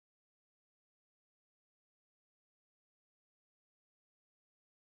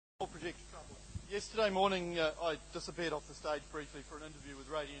Yesterday morning, I disappeared off the stage briefly for an interview with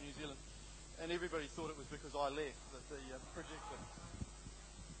Radio New Zealand, and everybody thought it was because I left that the projector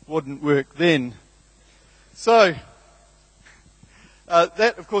wouldn't work then. So,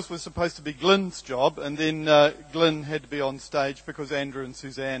 that, of course, was supposed to be Glyn's job, and then Glyn had to be on stage because Andrew and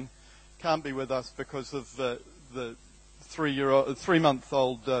Suzanne can't be with us because of the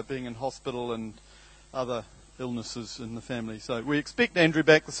 3-month-old being in hospital and other illnesses in the family. So we expect Andrew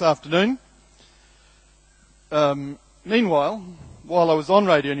back this afternoon. Meanwhile, while I was on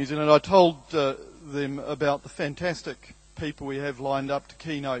Radio New Zealand, I told them about the fantastic people we have lined up to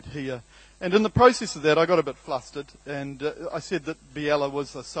Keynote here. And in the process of that, I got a bit flustered, and I said that Gabriella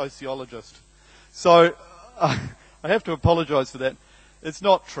was a sociologist. So I have to apologise for that. It's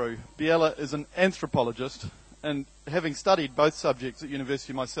not true. Gabriella is an anthropologist, and having studied both subjects at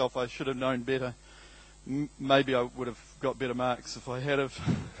university myself, I should have known better. Maybe I would have got better marks if I had have.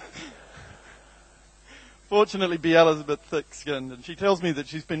 Fortunately, Gabrella's a bit thick-skinned, and she tells me that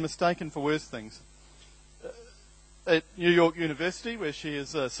she's been mistaken for worse things. At New York University, where she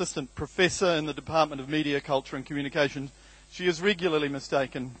is assistant professor in the Department of Media, Culture and Communication, she is regularly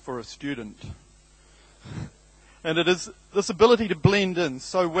mistaken for a student. And it is this ability to blend in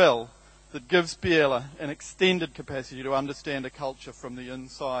so well that gives Gabriella an extended capacity to understand a culture from the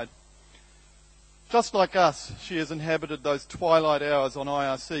inside. Just like us, she has inhabited those twilight hours on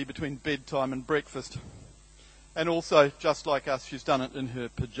IRC between bedtime and breakfast. And also, just like us, she's done it in her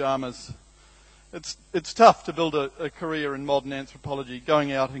pyjamas. It's tough to build a career in modern anthropology,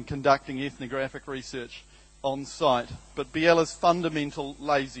 going out and conducting ethnographic research on site. But Gabriella's fundamental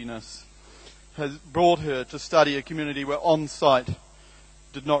laziness has brought her to study a community where on site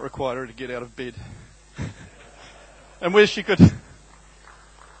did not require her to get out of bed. And where she could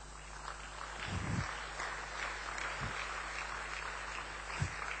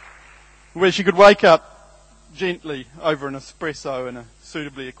wake up gently over an espresso in a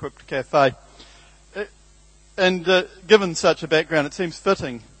suitably equipped cafe. And given such a background, it seems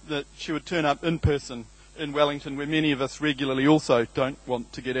fitting that she would turn up in person in Wellington, where many of us regularly also don't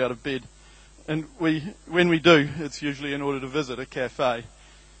want to get out of bed. And when we do, it's usually in order to visit a cafe.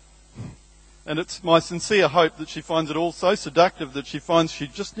 And it's my sincere hope that she finds it all so seductive that she finds she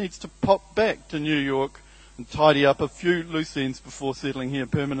just needs to pop back to New York and tidy up a few loose ends before settling here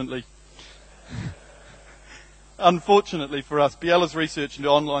permanently. Unfortunately for us, Gabriella's research into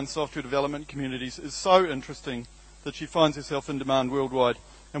online software development communities is so interesting that she finds herself in demand worldwide.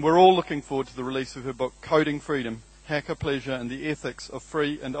 And we're all looking forward to the release of her book, Coding Freedom, Hacker Pleasure and the Ethics of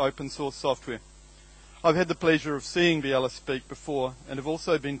Free and Open Source Software. I've had the pleasure of seeing Gabriella speak before and have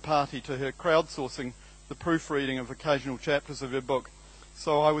also been party to her crowdsourcing the proofreading of occasional chapters of her book.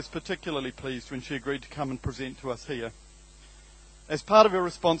 So I was particularly pleased when she agreed to come and present to us here. As part of her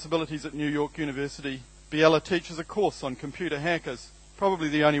responsibilities at New York University, Gabriella teaches a course on computer hackers, probably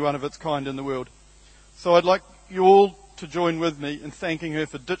the only one of its kind in the world. So I'd like you all to join with me in thanking her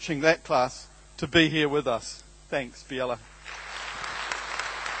for ditching that class to be here with us. Thanks, Gabriella.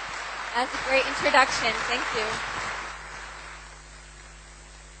 That's a great introduction. Thank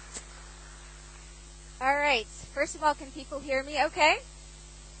you. All right. First of all, can people hear me okay?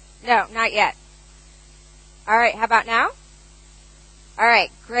 No, not yet. All right. How about now? All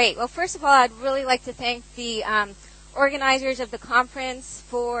right, great. Well, first of all, I'd really like to thank the organizers of the conference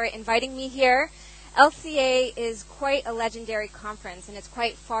for inviting me here. LCA is quite a legendary conference, and it's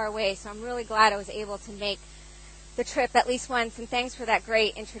quite far away, so I'm really glad I was able to make the trip at least once, and thanks for that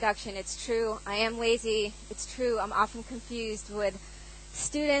great introduction. It's true, I am lazy. It's true, I'm often confused with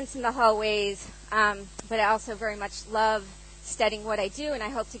students in the hallways, but I also very much love studying what I do, and I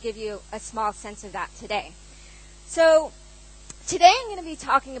hope to give you a small sense of that today. So, today I'm going to be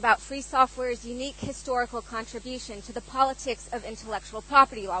talking about free software's unique historical contribution to the politics of intellectual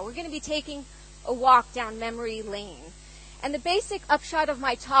property law. We're going to be taking a walk down memory lane. And the basic upshot of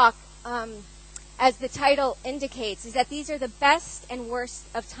my talk, as the title indicates, is that these are the best and worst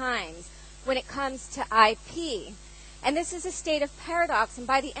of times when it comes to IP. And this is a state of paradox, and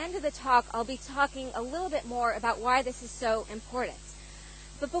by the end of the talk, I'll be talking a little bit more about why this is so important.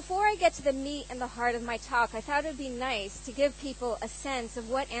 But before I get to the meat and the heart of my talk, I thought it would be nice to give people a sense of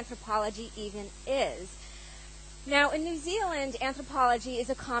what anthropology even is. Now, in New Zealand, anthropology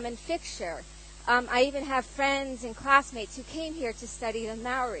is a common fixture. I even have friends and classmates who came here to study the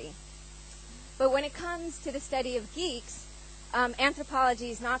Maori. But when it comes to the study of geeks,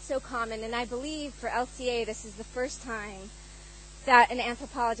 anthropology is not so common, and I believe for LCA this is the first time that an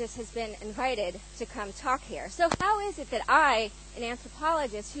anthropologist has been invited to come talk here. So how is it that I, an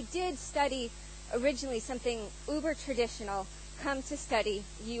anthropologist who did study originally something uber traditional, come to study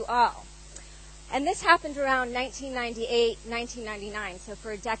you all? And this happened around 1998, 1999, so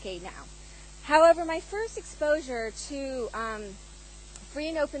for a decade now. However, my first exposure to free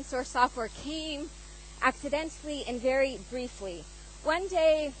and open source software came accidentally and very briefly. One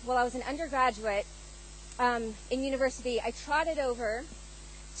day, while I was an undergraduate in university, I trotted over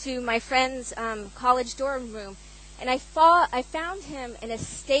to my friend's college dorm room, and I found him in a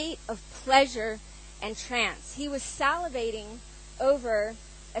state of pleasure and trance. He was salivating over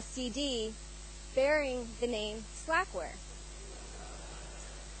a CD bearing the name Slackware.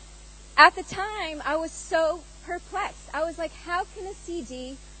 At the time, I was so perplexed. I was like, how can a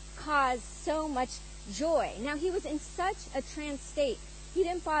CD cause so much joy? Now, he was in such a trance state. He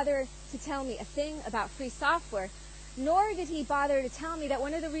didn't bother to tell me a thing about free software, nor did he bother to tell me that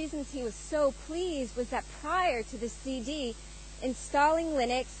one of the reasons he was so pleased was that prior to the CD, installing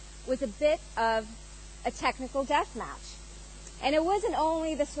Linux was a bit of a technical death match. And it wasn't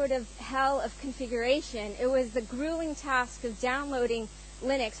only the sort of hell of configuration, it was the grueling task of downloading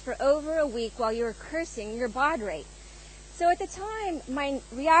Linux for over a week while you were cursing your baud rate. So at the time, my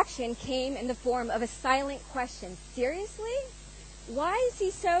reaction came in the form of a silent question. Seriously? Why is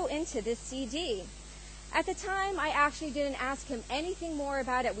he so into this CD? At the time, I actually didn't ask him anything more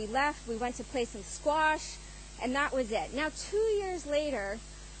about it. We left, we went to play some squash, and that was it. Now, 2 years later,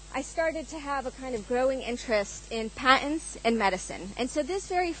 I started to have a kind of growing interest in patents and medicine. And so this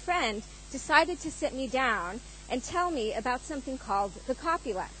very friend decided to sit me down and tell me about something called the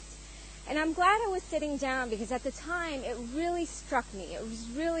copyleft. And I'm glad I was sitting down because at the time it really struck me. It was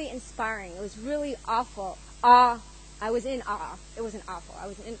really inspiring. It was really awful. I was in awe. It wasn't awful. I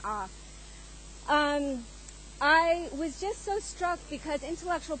was in awe. I was just so struck because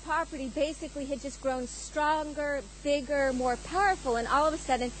intellectual property basically had just grown stronger, bigger, more powerful, and all of a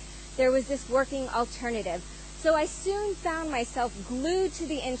sudden there was this working alternative. So I soon found myself glued to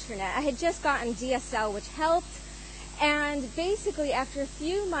the internet. I had just gotten DSL, which helped, and basically after a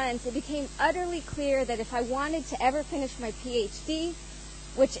few months it became utterly clear that if I wanted to ever finish my PhD,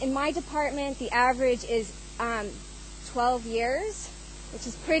 which in my department the average is 12 years, which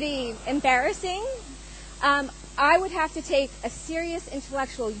is pretty embarrassing, I would have to take a serious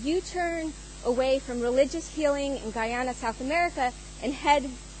intellectual U-turn away from religious healing in Guyana, South America, and head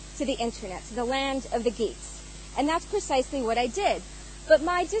to the internet, to the land of the geeks. And that's precisely what I did. But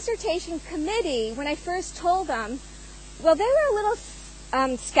my dissertation committee, when I first told them, well, they were a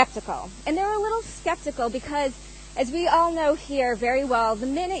little skeptical. And they were a little skeptical because, as we all know here very well, the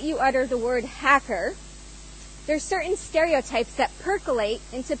minute you utter the word hacker, there's certain stereotypes that percolate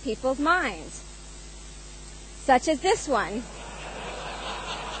into people's minds, such as this one.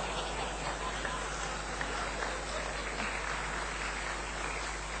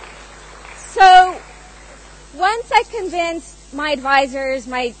 So once I convinced my advisors,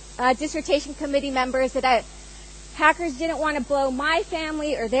 my dissertation committee members that hackers didn't want to blow my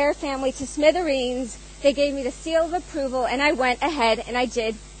family or their family to smithereens, they gave me the seal of approval, and I went ahead and I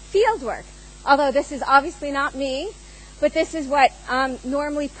did field work. Although this is obviously not me, but this is what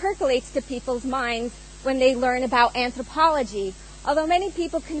normally percolates to people's minds when they learn about anthropology. Although many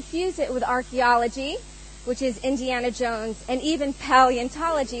people confuse it with archaeology, which is Indiana Jones, and even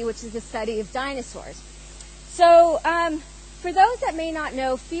paleontology, which is the study of dinosaurs. So for those that may not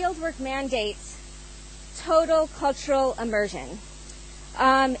know, fieldwork mandates total cultural immersion.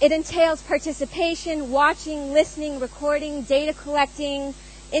 It entails participation, watching, listening, recording, data collecting,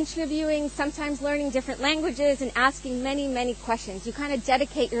 interviewing, sometimes learning different languages, and asking many, many questions. You kind of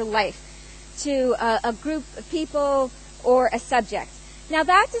dedicate your life to a group of people or a subject. Now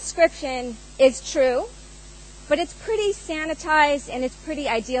that description is true, but it's pretty sanitized and it's pretty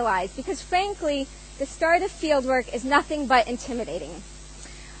idealized because frankly, the start of fieldwork is nothing but intimidating.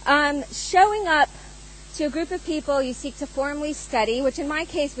 Showing up to a group of people you seek to formally study, which in my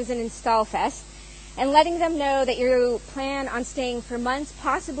case was an install fest, and letting them know that you plan on staying for months,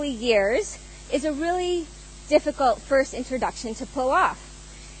 possibly years, is a really difficult first introduction to pull off.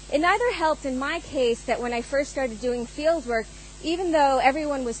 It neither helped in my case that when I first started doing fieldwork, even though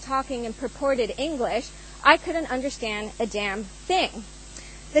everyone was talking in purported English, I couldn't understand a damn thing.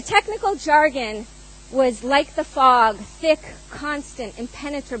 The technical jargon was like the fog, thick, constant,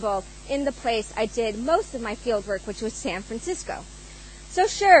 impenetrable in the place I did most of my fieldwork, which was San Francisco. So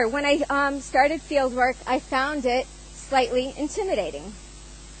sure, when I started fieldwork, I found it slightly intimidating.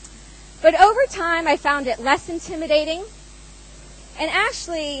 But over time, I found it less intimidating. And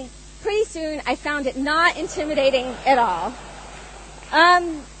actually, pretty soon, I found it not intimidating at all.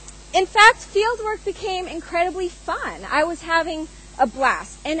 In fact, fieldwork became incredibly fun. I was having a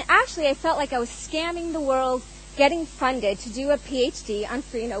blast. And actually, I felt like I was scamming the world getting funded to do a PhD on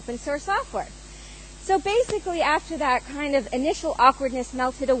free and open source software. So basically, after that kind of initial awkwardness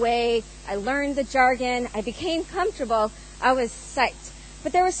melted away, I learned the jargon, I became comfortable, I was psyched.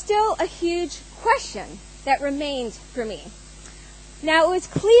 But there was still a huge question that remained for me. Now, it was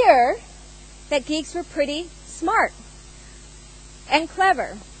clear that geeks were pretty smart and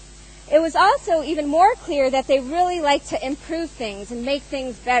clever. It was also even more clear that they really like to improve things and make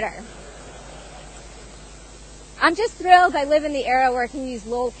things better. I'm just thrilled I live in the era where I can use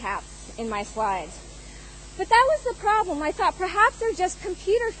lol caps in my slides. But that was the problem. I thought perhaps they're just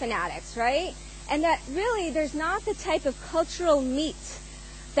computer fanatics, right? And that really there's not the type of cultural meat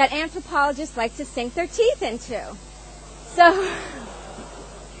that anthropologists like to sink their teeth into. So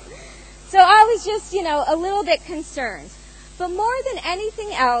I was just, a little bit concerned. But more than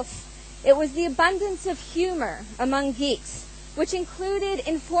anything else, it was the abundance of humor among geeks, which included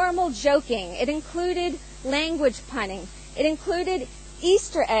informal joking. It included language punning. It included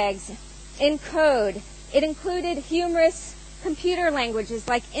Easter eggs in code. It included humorous computer languages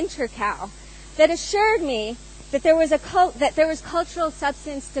like intercal that assured me that there was cultural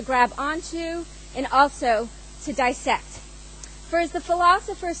substance to grab onto and also to dissect. For as the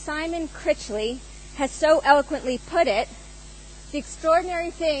philosopher Simon Critchley has so eloquently put it, the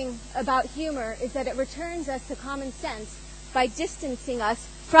extraordinary thing about humor is that it returns us to common sense by distancing us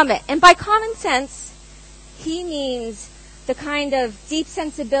from it. And by common sense, he means the kind of deep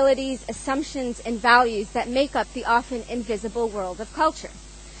sensibilities, assumptions, and values that make up the often invisible world of culture.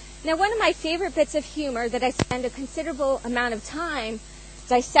 Now, one of my favorite bits of humor that I spend a considerable amount of time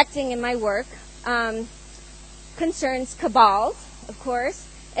dissecting in my work concerns cabals, of course,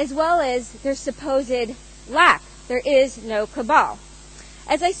 as well as their supposed lack. There is no cabal.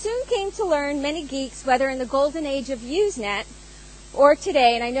 As I soon came to learn, many geeks, whether in the golden age of Usenet or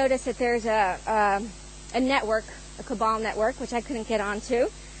today, and I noticed that there's a network, a cabal network, which I couldn't get onto.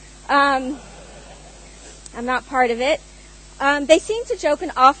 I'm not part of it. They seem to joke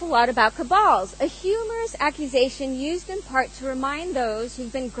an awful lot about cabals, a humorous accusation used in part to remind those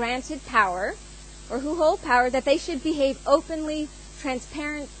who've been granted power or who hold power that they should behave openly,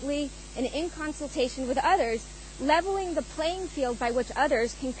 transparently, and in consultation with others, leveling the playing field by which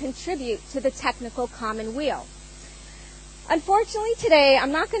others can contribute to the technical commonweal. Unfortunately, today,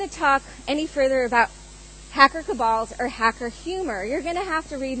 I'm not going to talk any further about hacker cabals or hacker humor. You're going to have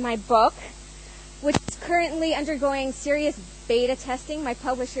to read my book, which is currently undergoing serious beta testing. My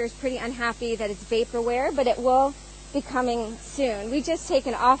publisher is pretty unhappy that it's vaporware, but it will be coming soon. We just take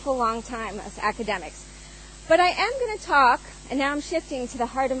an awful long time as academics. But I am going to talk, and now I'm shifting to the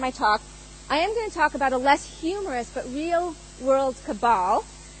heart of my talk, I am going to talk about a less humorous but real-world cabal,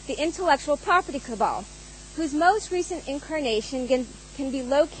 the intellectual property cabal, whose most recent incarnation can be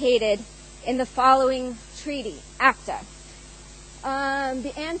located in the following treaty, ACTA,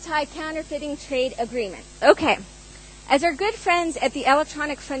 the Anti-Counterfeiting Trade Agreement. Okay, as our good friends at the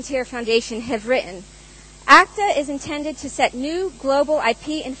Electronic Frontier Foundation have written, ACTA is intended to set new global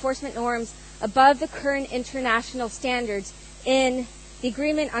IP enforcement norms above the current international standards in the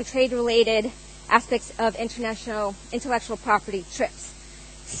Agreement on Trade-Related Aspects of International Intellectual Property, TRIPS.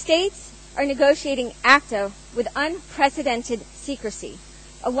 States are negotiating ACTA with unprecedented secrecy.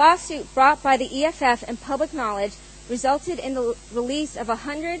 A lawsuit brought by the EFF and public knowledge resulted in the release of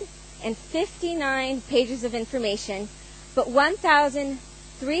 159 pages of information, but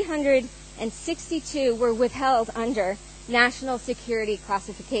 1,362 were withheld under national security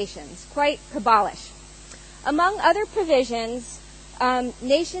classifications. Quite cabalish. Among other provisions,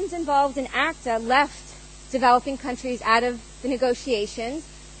 nations involved in ACTA left developing countries out of the negotiations,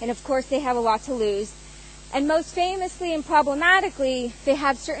 and of course they have a lot to lose. And most famously and problematically, they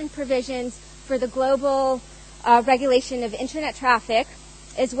have certain provisions for the global regulation of internet traffic,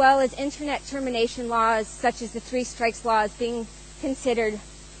 as well as internet termination laws, such as the three strikes laws being considered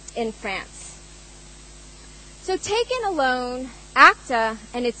in France. So taken alone, ACTA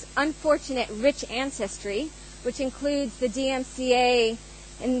and its unfortunate rich ancestry, which includes the DMCA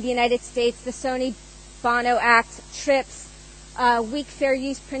in the United States, the Sony-Bono Act, TRIPS, weak fair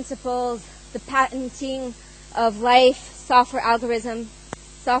use principles, the patenting of life, software algorithms.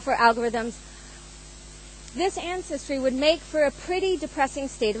 This ancestry would make for a pretty depressing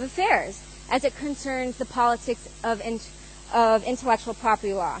state of affairs as it concerns the politics of intellectual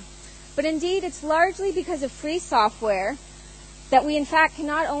property law. But indeed, it's largely because of free software that we in fact can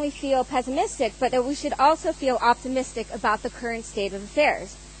not only feel pessimistic, but that we should also feel optimistic about the current state of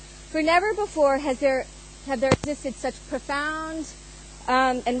affairs. For never before have there existed such profound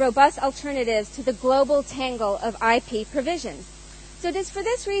and robust alternatives to the global tangle of IP provisions. So it is for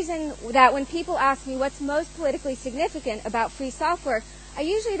this reason that when people ask me what's most politically significant about free software, I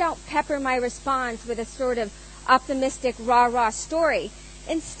usually don't pepper my response with a sort of optimistic rah-rah story.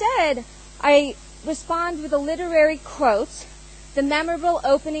 Instead, I respond with a literary quote, the memorable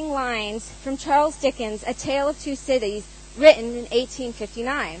opening lines from Charles Dickens' A Tale of Two Cities, written in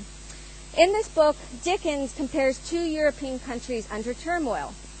 1859. In this book, Dickens compares two European countries under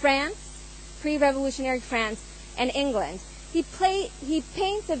turmoil, France, pre-revolutionary France, and England. He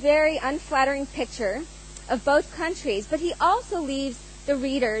paints a very unflattering picture of both countries, but he also leaves the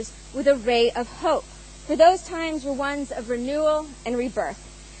readers with a ray of hope, for those times were ones of renewal and rebirth.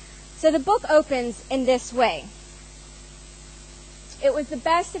 So the book opens in this way. It was the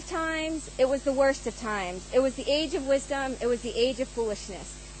best of times, it was the worst of times. It was the age of wisdom, it was the age of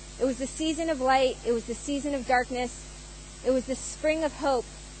foolishness. It was the season of light, it was the season of darkness. It was the spring of hope,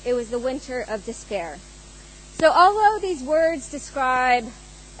 it was the winter of despair. So although these words describe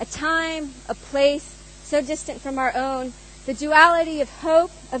a time, a place so distant from our own, the duality of hope,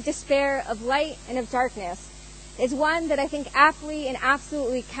 of despair, of light, and of darkness is one that I think aptly and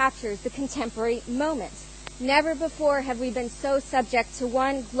absolutely captures the contemporary moment. Never before have we been so subject to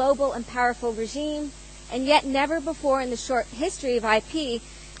one global and powerful regime, and yet never before in the short history of IP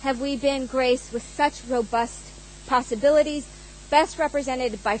have we been graced with such robust possibilities, best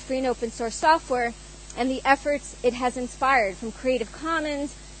represented by free and open source software and the efforts it has inspired, from Creative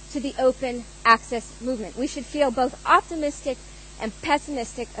Commons to the open access movement. We should feel both optimistic and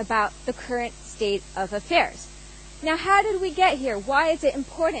pessimistic about the current state of affairs. Now, how did we get here? Why is it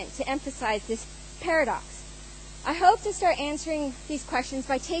important to emphasize this paradox? I hope to start answering these questions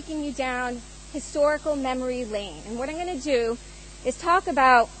by taking you down historical memory lane. And what I'm going to do is talk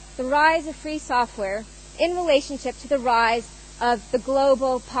about the rise of free software in relationship to the rise of the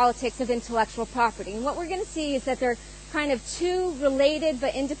global politics of intellectual property. And what we're going to see is that they're kind of two related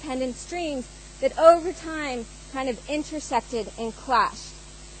but independent streams that over time kind of intersected and clashed.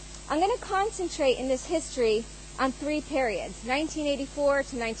 I'm going to concentrate in this history on three periods, 1984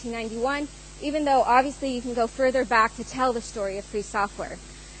 to 1991, even though obviously you can go further back to tell the story of free software.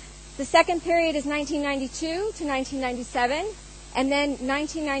 The second period is 1992 to 1997, and then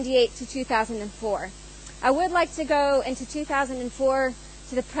 1998 to 2004. I would like to go into 2004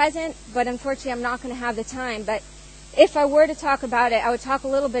 to the present, but unfortunately I'm not going to have the time. But if I were to talk about it, I would talk a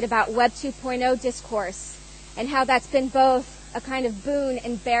little bit about Web 2.0 discourse and how that's been both a kind of boon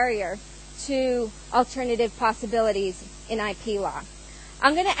and barrier to alternative possibilities in IP law.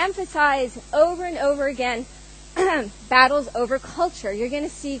 I'm going to emphasize over and over again battles over culture. You're going to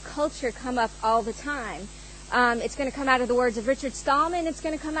see culture come up all the time. It's going to come out of the words of Richard Stallman. It's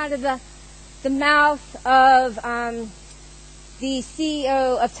going to come out of the mouth of the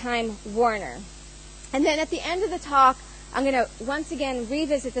CEO of Time Warner. And then at the end of the talk, I'm going to once again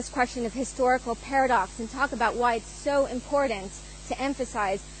revisit this question of historical paradox and talk about why it's so important to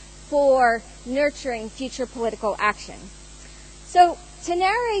emphasize for nurturing future political action. So to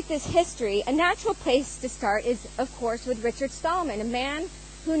narrate this history, a natural place to start is, of course, with Richard Stallman, a man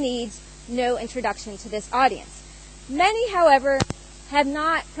who needs no introduction to this audience. Many, however, have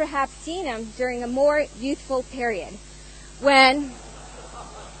not perhaps seen him during a more youthful period when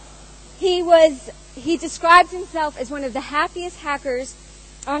he describes himself as one of the happiest hackers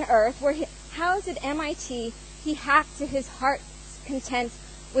on earth, where housed at MIT, he hacked to his heart's content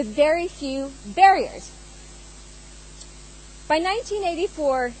with very few barriers. By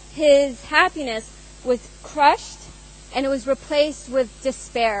 1984, his happiness was crushed and it was replaced with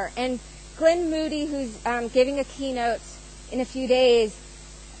despair. And Glenn Moody, who's giving a keynote in a few days,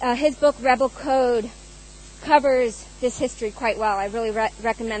 his book Rebel Code covers this history quite well. I really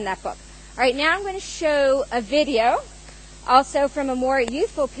recommend that book. All right, now I'm going to show a video, also from a more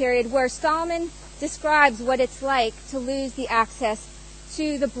youthful period, where Stallman describes what it's like to lose the access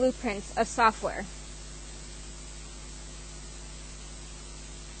to the blueprints of software.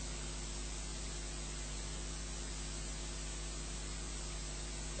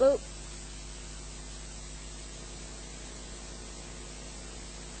 Oh.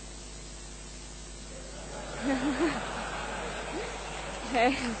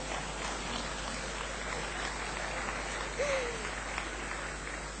 Okay.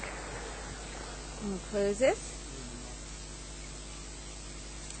 We'll close this.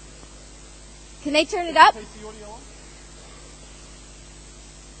 Can they turn it up?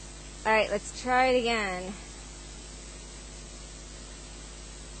 All right, let's try it again.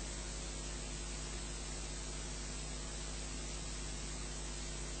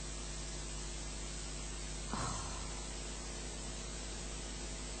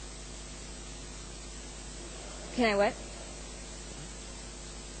 Can I what?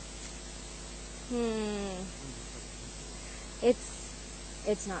 It's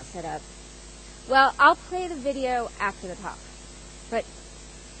It's not set up. Well, I'll play the video after the talk. But,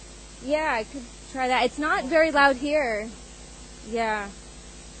 yeah, I could try that. It's not very loud here. Yeah.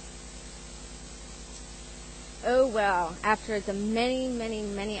 Oh, well, after the many, many,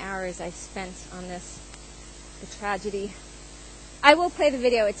 many hours I spent on this, the tragedy, I will play the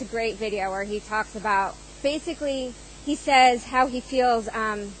video. It's a great video where he talks about, basically, he says how he feels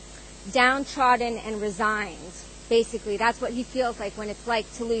downtrodden and resigned. Basically, that's what he feels like when it's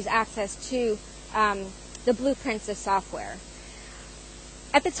like to lose access to the blueprints of software.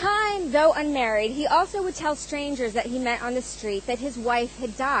 At the time, though unmarried, he also would tell strangers that he met on the street that his wife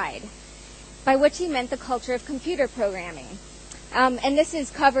had died, by which he meant the culture of computer programming. And this is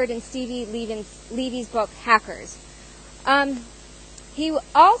covered in Stevie Levy's book, Hackers. He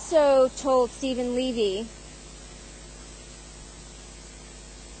also told Stephen Levy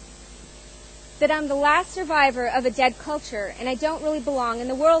that I'm the last survivor of a dead culture and I don't really belong in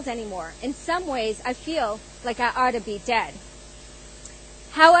the world anymore. In some ways, I feel like I ought to be dead.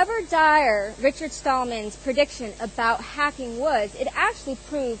 However dire Richard Stallman's prediction about hacking was, it actually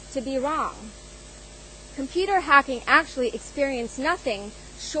proved to be wrong. Computer hacking actually experienced nothing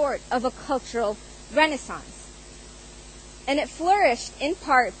short of a cultural renaissance. And it flourished in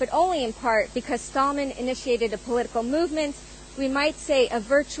part, but only in part, because Stallman initiated a political movement, we might say a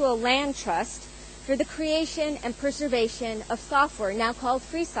virtual land trust, for the creation and preservation of software, now called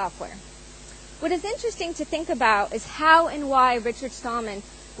free software. What is interesting to think about is how and why Richard Stallman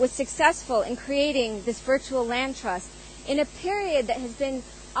was successful in creating this virtual land trust in a period that has been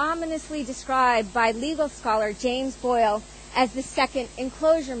ominously described by legal scholar James Boyle as the second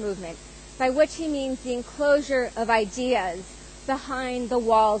enclosure movement, by which he means the enclosure of ideas behind the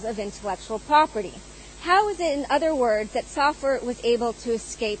walls of intellectual property. How is it, in other words, that software was able to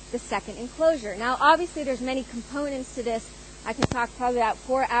escape the second enclosure? Now, obviously, there's many components to this. I can talk probably about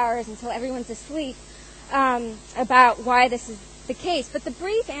 4 hours until everyone's asleep about why this is the case. But the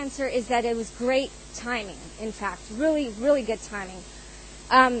brief answer is that it was great timing, in fact, really, really good timing.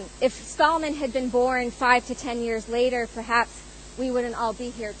 If Stallman had been born 5 to 10 years later, perhaps we wouldn't all be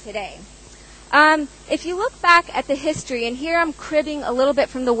here today. If you look back at the history, and here I'm cribbing a little bit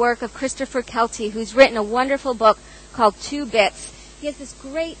from the work of Christopher Kelty, who's written a wonderful book called 2 Bits. He has this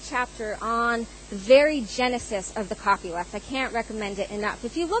great chapter on the very genesis of the copyleft. I can't recommend it enough.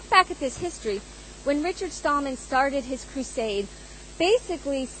 If you look back at this history, when Richard Stallman started his crusade,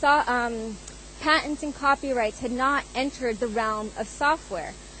 basically patents and copyrights had not entered the realm of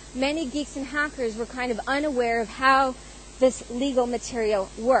software. Many geeks and hackers were kind of unaware of how this legal material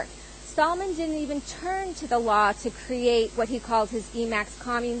worked. Stallman didn't even turn to the law to create what he called his Emacs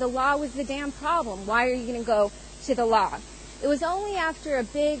commune. The law was the damn problem. Why are you going to go to the law? It was only after a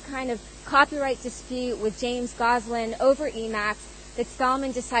big kind of copyright dispute with James Goslin over Emacs that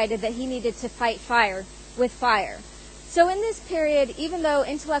Stallman decided that he needed to fight fire with fire. So in this period, even though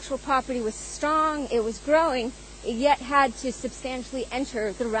intellectual property was strong, it was growing, it yet had to substantially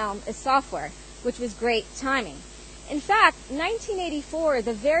enter the realm of software, which was great timing. In fact, 1984,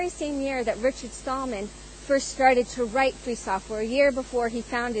 the very same year that Richard Stallman first started to write free software, a year before he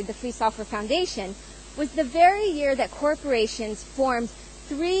founded the Free Software Foundation, was the very year that corporations formed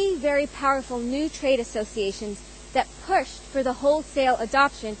 3 very powerful new trade associations that pushed for the wholesale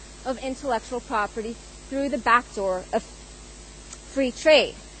adoption of intellectual property through the back door of free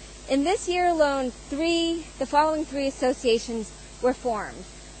trade. In this year alone, the following 3 associations were formed: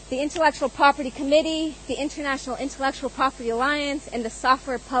 the Intellectual Property Committee, the International Intellectual Property Alliance, and the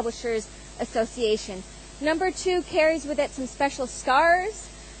Software Publishers Association. Number 2 carries with it some special stars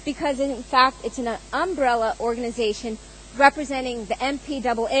because, in fact, it's an umbrella organization representing the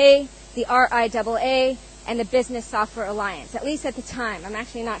MPAA, the RIAA, and the Business Software Alliance, at least at the time. I'm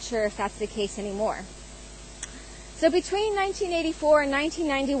actually not sure if that's the case anymore. So between 1984 and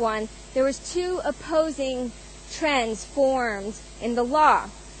 1991, there was 2 opposing trends formed in the law.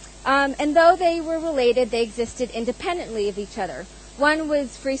 And though they were related, they existed independently of each other. One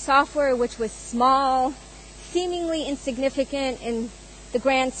was free software, which was small, seemingly insignificant in the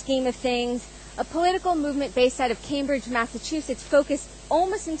grand scheme of things. A political movement based out of Cambridge, Massachusetts, focused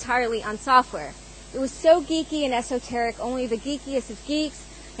almost entirely on software. It was so geeky and esoteric, only the geekiest of geeks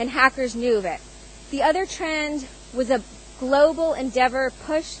and hackers knew of it. The other trend was a global endeavor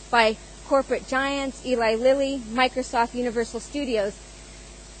pushed by corporate giants, Eli Lilly, Microsoft, Universal Studios,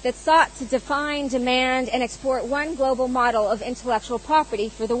 that sought to define, demand, and export one global model of intellectual property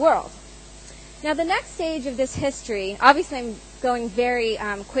for the world. Now, the next stage of this history, obviously I'm going very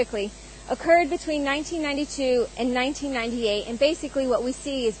quickly, occurred between 1992 and 1998, and basically what we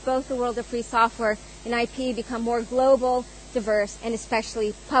see is both the world of free software and IP become more global diverse, and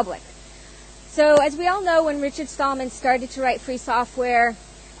especially public. So as we all know, when Richard Stallman started to write free software,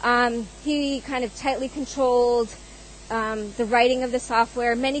 he kind of tightly controlled the writing of the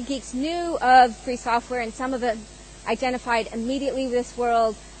software. Many geeks knew of free software, and some of them identified immediately with this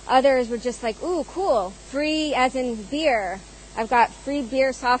world. Others were just like, ooh, cool, free as in beer. I've got free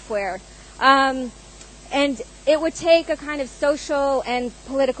beer software. And it would take a kind of social and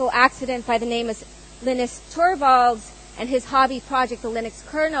political accident by the name of Linus Torvalds and his hobby project, the Linux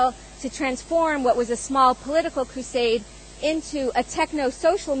kernel, to transform what was a small political crusade into a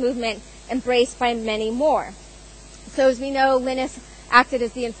techno-social movement embraced by many more. So as we know, Linus acted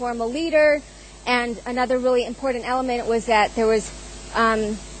as the informal leader, and another really important element was that there was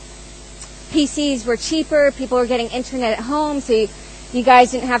PCs were cheaper, people were getting internet at home, so you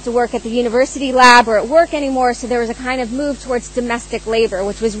guys didn't have to work at the university lab or at work anymore, so there was a kind of move towards domestic labor,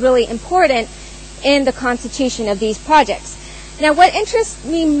 which was really important in the constitution of these projects. Now, what interests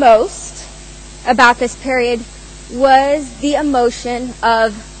me most about this period was the emotion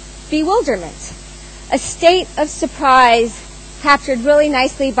of bewilderment, a state of surprise captured really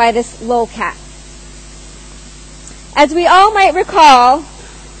nicely by this lolcat. As we all might recall,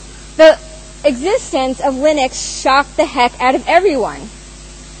 the existence of Linux shocked the heck out of everyone.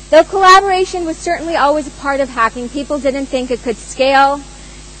 Though collaboration was certainly always a part of hacking, people didn't think it could scale,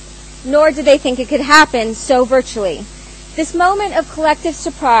 nor did they think it could happen so virtually. This moment of collective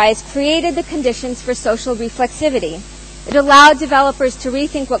surprise created the conditions for social reflexivity. It allowed developers to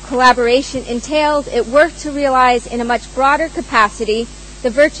rethink what collaboration entailed. It worked to realize in a much broader capacity the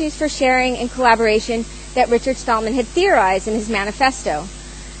virtues for sharing and collaboration that Richard Stallman had theorized in his manifesto.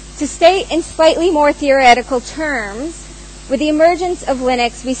 To state in slightly more theoretical terms, with the emergence of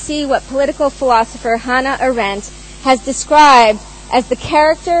Linux, we see what political philosopher Hannah Arendt has described as the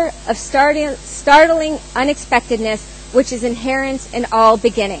character of startling unexpectedness which is inherent in all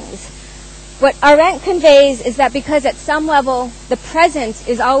beginnings. What Arendt conveys is that because at some level the present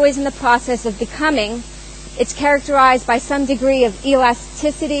is always in the process of becoming, it's characterized by some degree of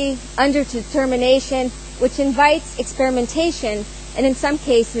elasticity, underdetermination, which invites experimentation and in some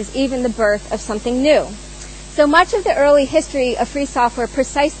cases even the birth of something new. So much of the early history of free software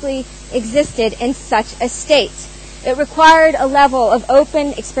precisely existed in such a state. It required a level of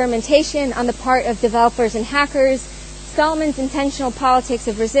open experimentation on the part of developers and hackers. Stallman's intentional politics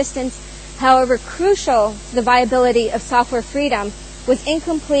of resistance, however crucial to the viability of software freedom, was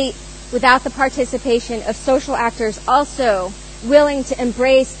incomplete without the participation of social actors also willing to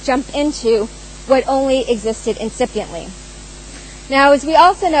embrace, jump into what only existed incipiently. Now, as we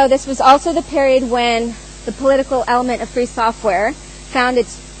also know, this was also the period when the political element of free software found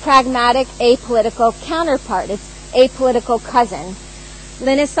its pragmatic apolitical counterpart, its apolitical cousin.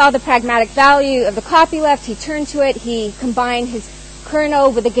 Linus saw the pragmatic value of the copyleft. He turned to it. He combined his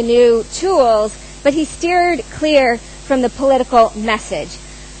kernel with the GNU tools, but he steered clear from the political message.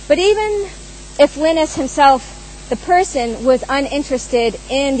 But even if Linus himself, the person, was uninterested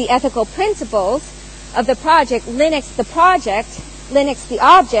in the ethical principles of the project, Linux the project, Linux the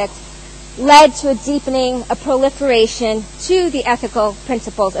object, led to a deepening, a proliferation to the ethical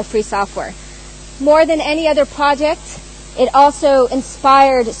principles of free software. More than any other project, it also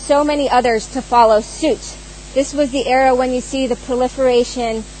inspired so many others to follow suit. This was the era when you see the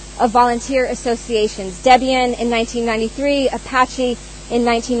proliferation of volunteer associations. Debian in 1993, Apache in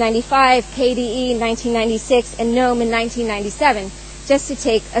 1995, KDE in 1996, and GNOME in 1997, just to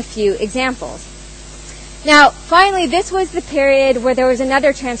take a few examples. Now, finally, this was the period where there was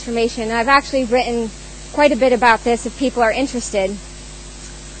another transformation, and I've actually written quite a bit about this if people are interested,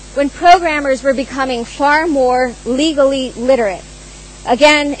 when programmers were becoming far more legally literate.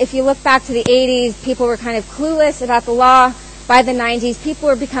 Again, if you look back to the 80s, people were kind of clueless about the law. By the 90s, people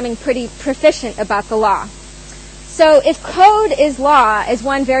were becoming pretty proficient about the law. So if code is law, as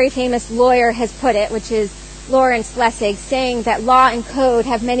one very famous lawyer has put it, which is Lawrence Lessig, saying that law and code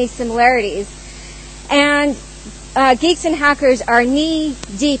have many similarities, and geeks and hackers are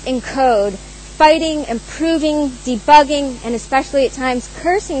knee-deep in code, fighting, improving, debugging, and especially at times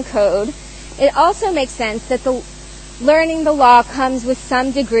cursing code, it also makes sense that learning the law comes with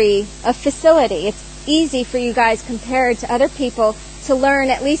some degree of facility. It's easy for you guys compared to other people to learn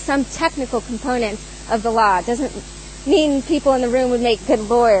at least some technical components of the law. It doesn't mean people in the room would make good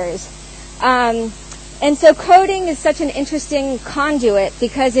lawyers. And so coding is such an interesting conduit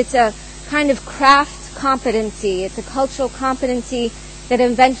because it's a kind of craft competency. It's a cultural competency that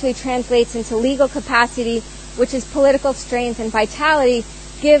eventually translates into legal capacity, which is political strength and vitality,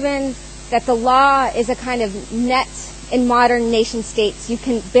 given that the law is a kind of net in modern nation states. You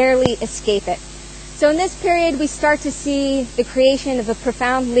can barely escape it. So in this period, we start to see the creation of a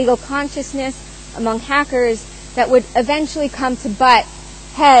profound legal consciousness among hackers that would eventually come to butt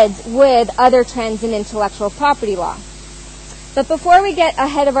heads with other trends in intellectual property law. But before we get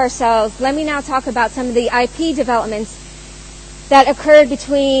ahead of ourselves, let me now talk about some of the IP developments that occurred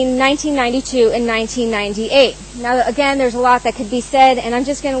between 1992 and 1998. Now, again, there's a lot that could be said, and I'm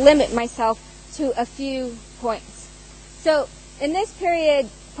just going to limit myself to a few points. So in this period,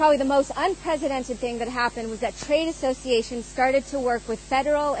 probably the most unprecedented thing that happened was that trade associations started to work with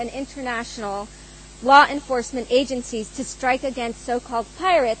federal and international law enforcement agencies to strike against so-called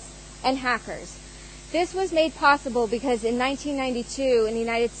pirates and hackers. This was made possible because in 1992 in the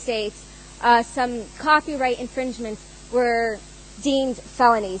United States, some copyright infringements were deemed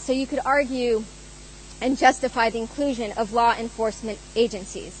felonies. So you could argue and justify the inclusion of law enforcement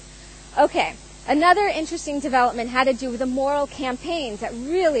agencies. Okay, another interesting development had to do with the moral campaigns that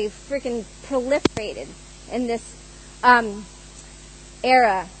really freaking proliferated in this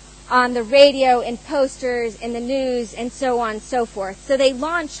era on the radio, in posters, in the news, and so on and so forth. So they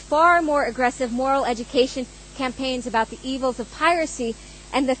launched far more aggressive moral education campaigns about the evils of piracy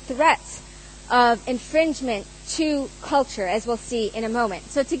and the threats of infringement to culture, as we'll see in a moment.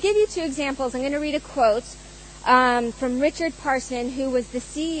 So to give you two examples, I'm going to read a quote from Richard Parson, who was the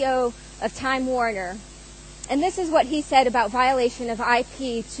CEO of Time Warner. And this is what he said about violation of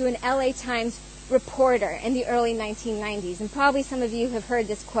IP to an LA Times reporter in the early 1990s. And probably some of you have heard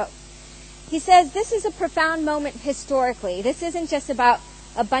this quote. He says, "This is a profound moment historically. This isn't just about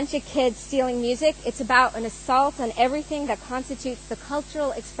a bunch of kids stealing music. It's about an assault on everything that constitutes the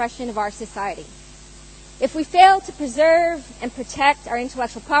cultural expression of our society. If we fail to preserve and protect our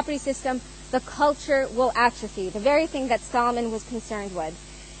intellectual property system, the culture will atrophy," the very thing that Solomon was concerned with.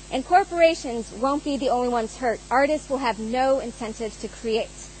 "And corporations won't be the only ones hurt. Artists will have no incentive to create.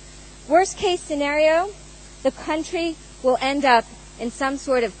 Worst case scenario, the country will end up in some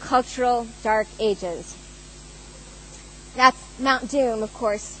sort of cultural dark ages." That's Mount Doom, of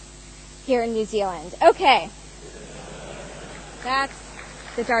course, here in New Zealand. Okay. That's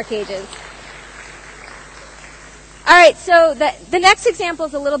the dark ages. All right, so the next example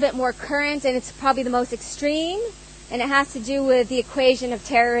is a little bit more current, and it's probably the most extreme, and it has to do with the equation of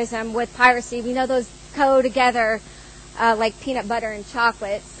terrorism with piracy. We know those go together like peanut butter and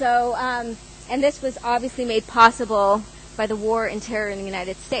chocolate. So, and this was obviously made possible by the war and terror in the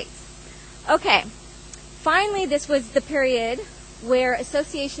United States. Okay, finally, this was the period where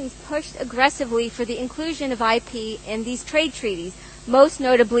associations pushed aggressively for the inclusion of IP in these trade treaties, most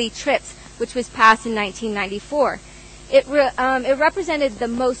notably TRIPS, which was passed in 1994. It represented the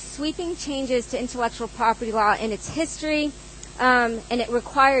most sweeping changes to intellectual property law in its history, and it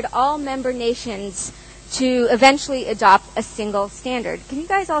required all member nations to eventually adopt a single standard. Can you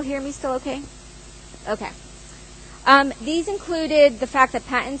guys all hear me still okay? Okay. These included the fact that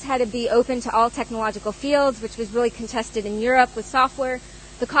patents had to be open to all technological fields, which was really contested in Europe with software.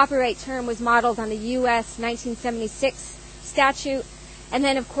 The copyright term was modeled on the U.S. 1976 statute. And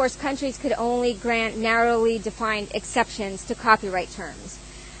then, of course, countries could only grant narrowly defined exceptions to copyright terms.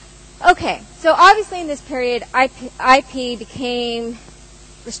 Okay, so obviously in this period, IP became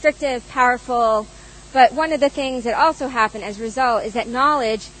restrictive, powerful, but one of the things that also happened as a result is that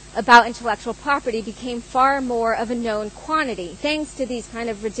knowledge about intellectual property became far more of a known quantity, thanks to these kind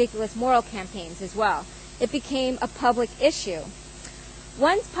of ridiculous moral campaigns as well. It became a public issue.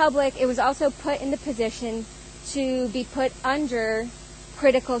 Once public, it was also put in the position to be put under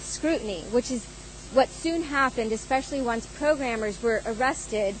critical scrutiny, which is what soon happened, especially once programmers were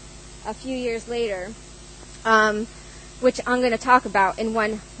arrested a few years later, which I'm going to talk about in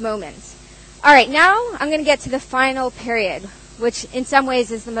one moment. All right, now I'm going to get to the final period, which in some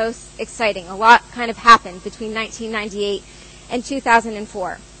ways is the most exciting. A lot kind of happened between 1998 and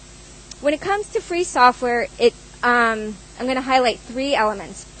 2004. When it comes to free software, I'm going to highlight three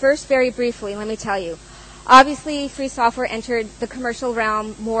elements. First, very briefly, let me tell you. Obviously, free software entered the commercial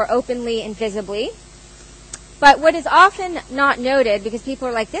realm more openly and visibly. But what is often not noted, because people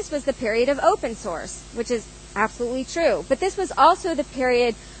are like, this was the period of open source, which is absolutely true. But this was also the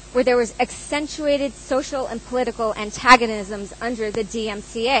period where there was accentuated social and political antagonisms under the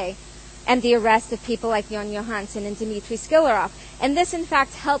DMCA and the arrest of people like Jon Johansson and Dmitry Skillerov. And this, in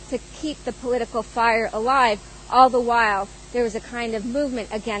fact, helped to keep the political fire alive, all the while there was a kind of movement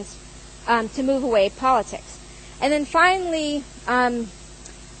against to move away politics. And then finally,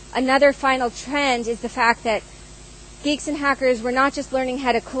 another final trend is the fact that geeks and hackers were not just learning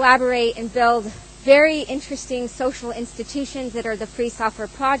how to collaborate and build very interesting social institutions that are the free software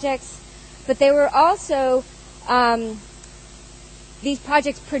projects, but they were also these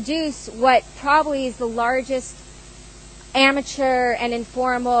projects produce what probably is the largest amateur and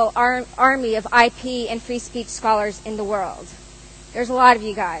informal army of IP and free speech scholars in the world. There's a lot of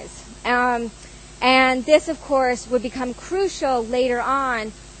you guys. And this, of course, would become crucial later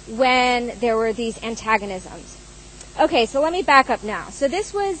on when there were these antagonisms. Okay, so let me back up now. So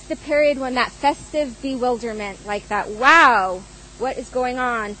this was the period when that festive bewilderment, like that, wow, what is going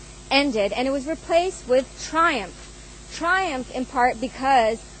on, ended, and it was replaced with triumph. Triumph in part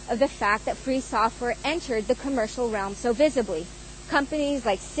because of the fact that free software entered the commercial realm so visibly. Companies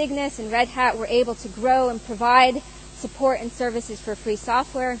like Cygnus and Red Hat were able to grow and provide support and services for free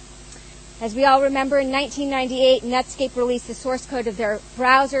software. As we all remember, in 1998, Netscape released the source code of their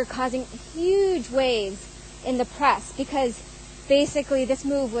browser, causing huge waves in the press because basically this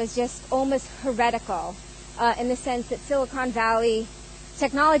move was just almost heretical in the sense that Silicon Valley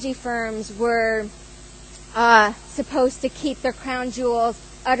technology firms were supposed to keep their crown jewels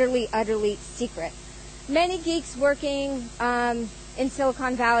utterly, utterly secret. Many geeks working in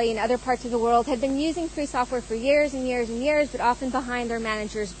Silicon Valley and other parts of the world had been using free software for years and years and years, but often behind their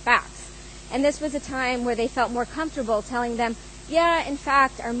managers' backs. And this was a time where they felt more comfortable telling them, yeah, in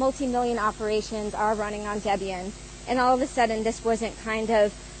fact, our multi-million operations are running on Debian. And all of a sudden, this wasn't kind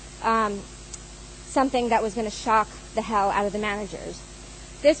of something that was going to shock the hell out of the managers.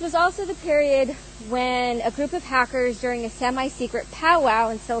 This was also the period when a group of hackers during a semi-secret powwow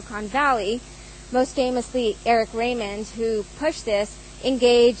in Silicon Valley, most famously Eric Raymond, who pushed this,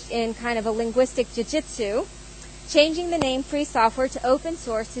 engaged in kind of a linguistic jiu-jitsu, changing the name free software to open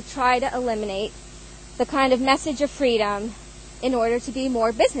source to try to eliminate the kind of message of freedom in order to be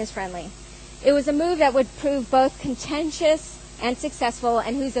more business friendly. It was a move that would prove both contentious and successful,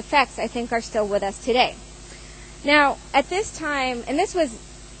 and whose effects I think are still with us today. Now, at this time, and this was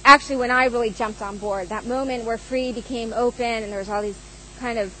actually when I really jumped on board, that moment where free became open and there was all these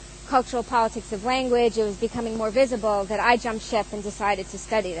kind of cultural politics of language, it was becoming more visible, that I jumped ship and decided to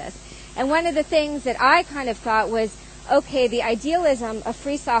study this. And one of the things that I kind of thought was, okay, the idealism of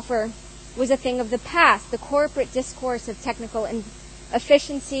free software was a thing of the past. The corporate discourse of technical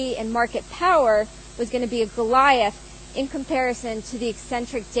efficiency and market power was going to be a Goliath in comparison to the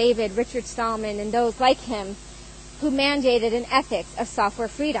eccentric David, Richard Stallman, and those like him who mandated an ethics of software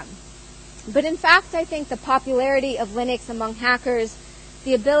freedom. But in fact, I think the popularity of Linux among hackers,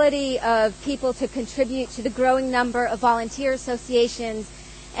 the ability of people to contribute to the growing number of volunteer associations,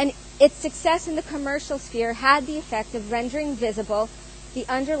 and its success in the commercial sphere had the effect of rendering visible the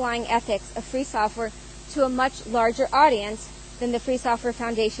underlying ethics of free software to a much larger audience than the Free Software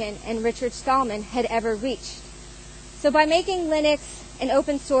Foundation and Richard Stallman had ever reached. So by making Linux an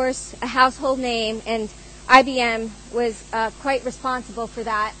open source, a household name, and IBM was quite responsible for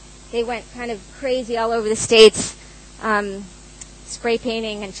that. They went kind of crazy all over the States, spray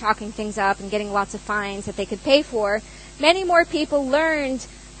painting and chalking things up and getting lots of fines that they could pay for. Many more people learned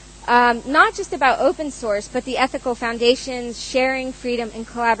not just about open source, but the ethical foundations, sharing, freedom, and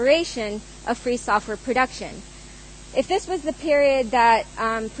collaboration of free software production. If this was the period that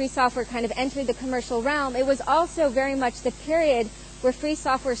free software kind of entered the commercial realm, it was also very much the period where free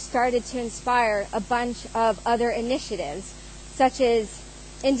software started to inspire a bunch of other initiatives, such as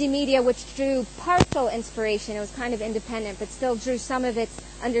Indie Media, which drew partial inspiration. It was kind of independent, but still drew some of its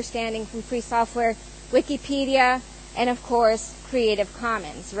understanding from free software, Wikipedia, and of course, Creative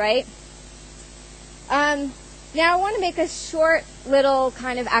Commons, right? Now I want to make a short little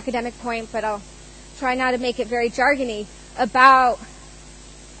kind of academic point, but I'll try not to make it very jargony, about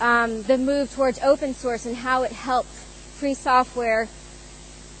the move towards open source and how it helped free software,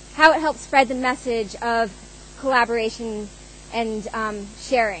 how it helped spread the message of collaboration and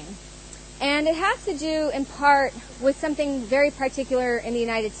sharing. And it has to do in part with something very particular in the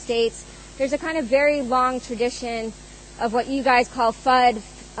United States. There's a kind of very long tradition of what you guys call FUD,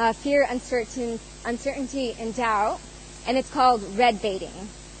 fear, uncertainty, and doubt, and it's called red baiting.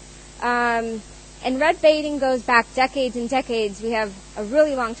 And red baiting goes back decades and decades. We have a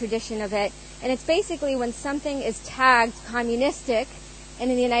really long tradition of it. And it's basically when something is tagged communistic, and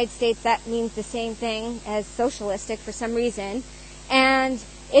in the United States that means the same thing as socialistic for some reason, and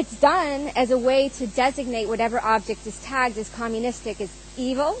it's done as a way to designate whatever object is tagged as communistic as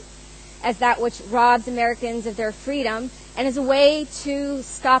evil, as that which robs Americans of their freedom, and as a way to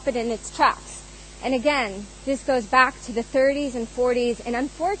stop it in its tracks. And again, this goes back to the 30s and 40s, and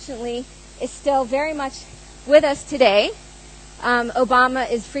unfortunately is still very much with us today. Obama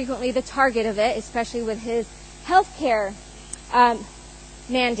is frequently the target of it, especially with his healthcare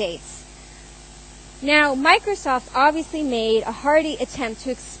mandates. Now, Microsoft obviously made a hearty attempt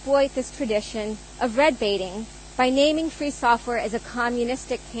to exploit this tradition of red baiting by naming free software as a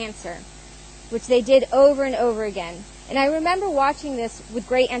communistic cancer, which they did over and over again. And I remember watching this with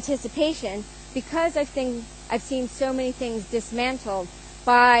great anticipation because I've seen so many things dismantled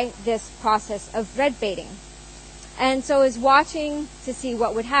by this process of red baiting. And so I was watching to see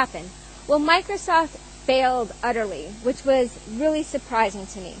what would happen. Well, Microsoft failed utterly, which was really surprising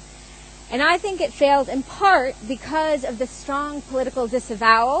to me. And I think it failed in part because of the strong political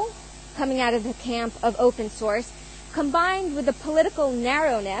disavowal coming out of the camp of open source, combined with the political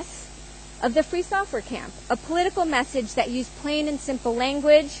narrowness of the free software camp. A political message that used plain and simple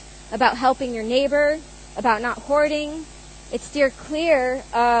language about helping your neighbor, about not hoarding. It steered clear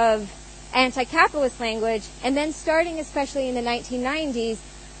of anti-capitalist language, and then starting especially in the 1990s,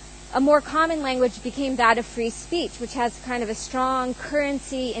 a more common language became that of free speech, which has kind of a strong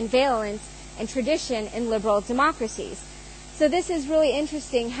currency and valence and tradition in liberal democracies. So this is really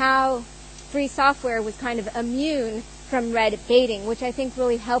interesting how free software was kind of immune from red baiting, which I think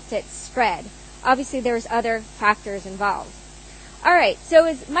really helped it spread. Obviously, there was other factors involved. All right, so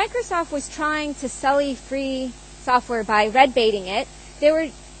as Microsoft was trying to sully free software by red baiting it, they were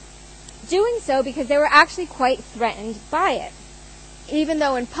doing so because they were actually quite threatened by it, even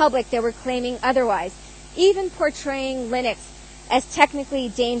though in public they were claiming otherwise, even portraying Linux as technically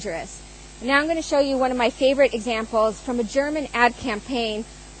dangerous. And now I'm going to show you one of my favorite examples from a German ad campaign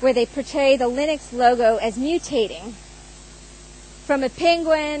where they portray the Linux logo as mutating from a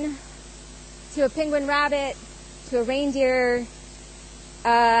penguin to a penguin rabbit to a reindeer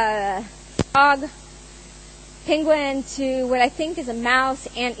dog penguin to what I think is a mouse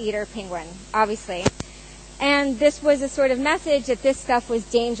anteater penguin, obviously. And this was a sort of message that this stuff was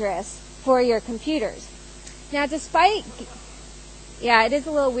dangerous for your computers. Now, despite, yeah, it is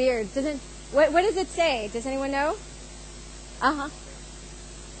a little weird. What does it say? Does anyone know? Uh-huh.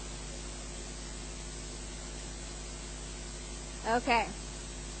 Okay.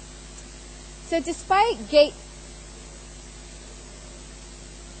 So despite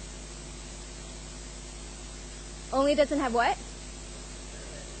only doesn't have what?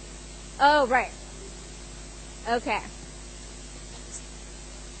 Oh, right. Okay.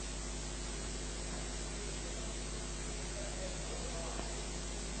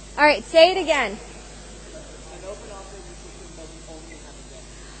 All right, say it again.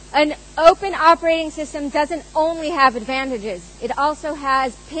 An open operating system doesn't only have advantages. It also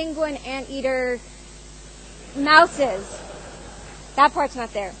has penguin anteater mouses. That part's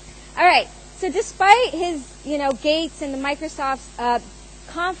not there. All right. So despite his, Gates and the Microsoft's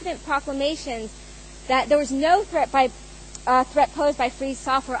confident proclamations that there was no threat posed by free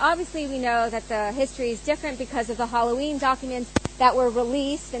software, obviously we know that the history is different because of the Halloween documents that were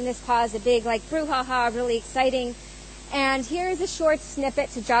released, and this caused a big, brouhaha, really exciting. And here's a short snippet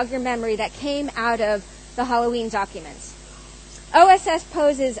to jog your memory that came out of the Halloween documents. OSS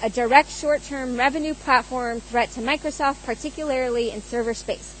poses a direct short-term revenue platform threat to Microsoft, particularly in server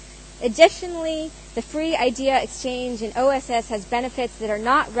space. Additionally, the free idea exchange in OSS has benefits that are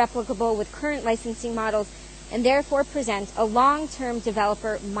not replicable with current licensing models and therefore present a long-term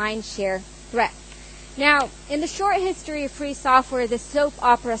developer mindshare threat. Now, in the short history of free software, the soap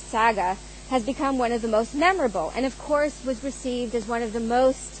opera saga has become one of the most memorable and, of course, was received as one of the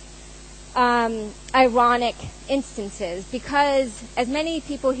most ironic instances because, as many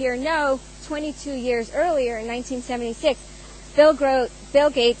people here know, 22 years earlier, in 1976, Bill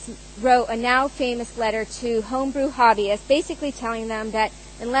Gates wrote a now famous letter to homebrew hobbyists, basically telling them that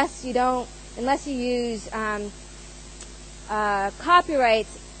unless you use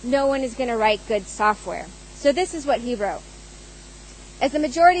copyrights, no one is going to write good software. So this is what he wrote. As the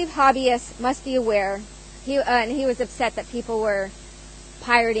majority of hobbyists must be aware, and he was upset that people were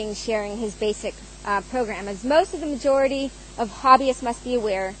pirating, sharing his basic program. As most of the majority of hobbyists must be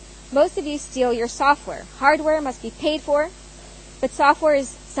aware, most of you steal your software. Hardware must be paid for, but software is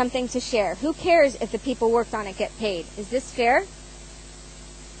something to share. Who cares if the people worked on it get paid? Is this fair?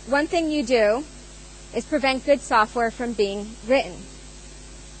 One thing you do is prevent good software from being written.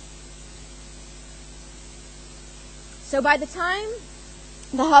 So by the time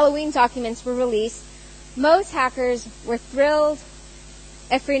the Halloween documents were released, most hackers were thrilled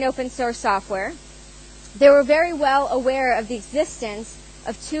at free and open source software. They were very well aware of the existence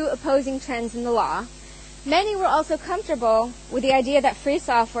of two opposing trends in the law. Many were also comfortable with the idea that free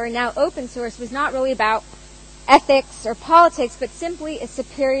software, now open source, was not really about ethics or politics, but simply a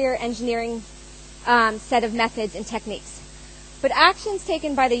superior engineering set of methods and techniques. But actions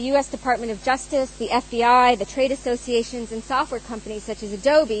taken by the U.S. Department of Justice, the FBI, the trade associations, and software companies such as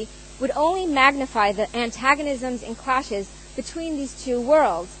Adobe would only magnify the antagonisms and clashes between these two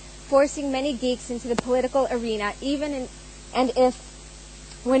worlds. forcing many geeks into the political arena,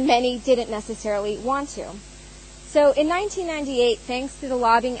 when many didn't necessarily want to. So in 1998, thanks to the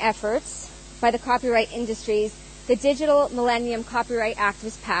lobbying efforts by the copyright industries, the Digital Millennium Copyright Act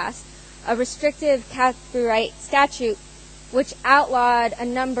was passed, a restrictive copyright statute which outlawed a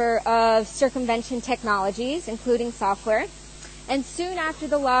number of circumvention technologies, including software. And soon after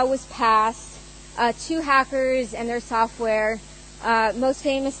the law was passed, two hackers and their software, most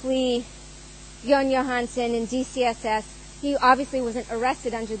famously Jon Johansson in DCSS, he obviously wasn't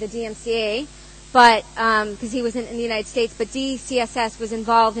arrested under the DMCA, but because he wasn't in the United States, but DCSS was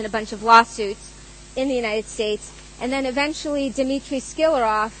involved in a bunch of lawsuits in the United States. And then eventually Dmitry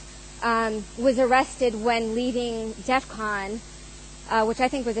Skillerov was arrested when leaving DEF CON, which I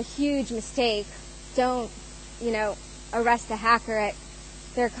think was a huge mistake. Don't, arrest a hacker at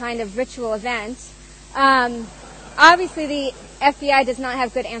their kind of ritual event. Obviously, the FBI does not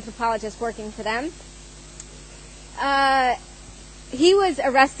have good anthropologists working for them. He was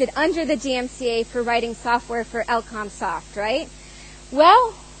arrested under the DMCA for writing software for Elcomsoft, right?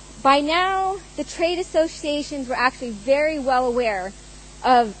 Well, by now, the trade associations were actually very well aware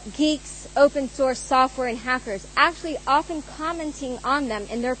of geeks, open source software, and hackers, actually often commenting on them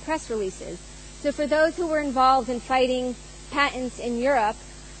in their press releases. So for those who were involved in fighting patents in Europe,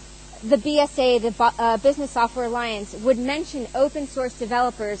 the BSA, the Business Software Alliance, would mention open source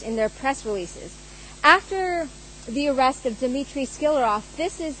developers in their press releases. After the arrest of Dmitry Skillerov,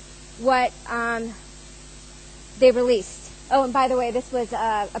 this is what they released. Oh, and by the way, this was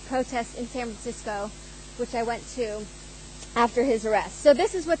a protest in San Francisco, which I went to after his arrest. So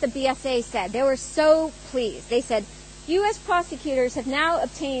this is what the BSA said. They were so pleased. They said, U.S. prosecutors have now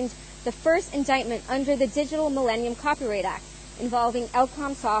obtained the first indictment under the Digital Millennium Copyright Act involving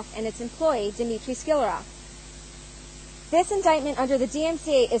Elcomsoft and its employee, Dmitry Skillerov. This indictment under the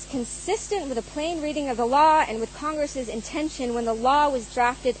DMCA is consistent with a plain reading of the law and with Congress's intention when the law was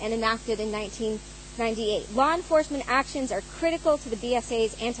drafted and enacted in 1998. Law enforcement actions are critical to the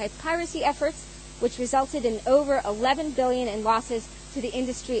BSA's anti-piracy efforts, which resulted in over $11 billion in losses to the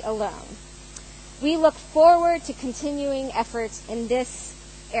industry alone. We look forward to continuing efforts in this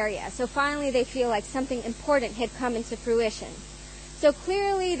area. So finally, they feel like something important had come into fruition. So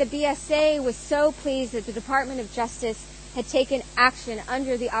clearly, the BSA was so pleased that the Department of Justice had taken action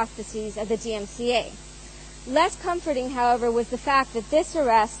under the auspices of the DMCA. Less comforting, however, was the fact that this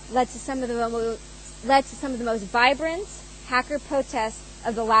arrest led to some of the most vibrant hacker protests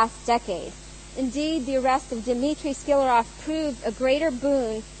of the last decade. Indeed, the arrest of Dmitry Skillerov proved a greater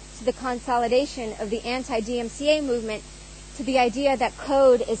boon to the consolidation of the anti-DMCA movement to the idea that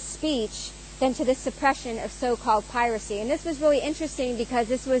code is speech than to the suppression of so-called piracy. And this was really interesting because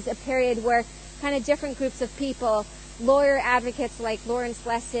this was a period where kind of different groups of people, lawyer advocates like Lawrence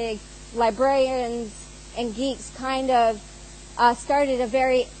Lessig, librarians, and geeks kind of started a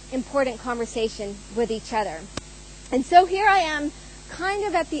very important conversation with each other. And so here I am kind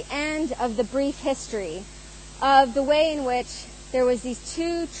of at the end of the brief history of the way in which there was these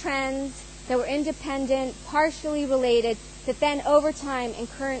two trends that were independent, partially related, that then over time and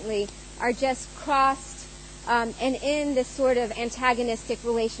currently are just crossed and in this sort of antagonistic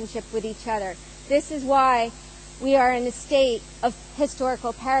relationship with each other. This is why we are in a state of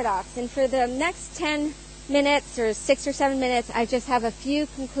historical paradox. And for the next 10 minutes or 6 or 7 minutes, I just have a few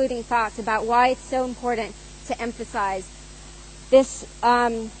concluding thoughts about why it's so important to emphasize this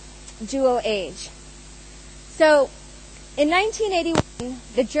dual age. So in 1981,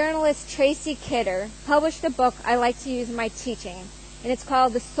 the journalist Tracy Kidder published a book I like to use in my teaching, and it's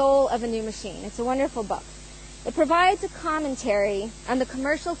called The Soul of a New Machine. It's a wonderful book. It provides a commentary on the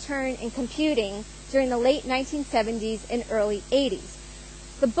commercial turn in computing during the late 1970s and early 80s.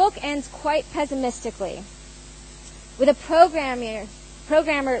 The book ends quite pessimistically, with a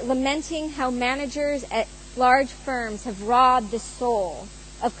programmer lamenting how managers at large firms have robbed the soul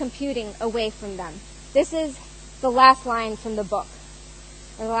of computing away from them. This is the last line from the book,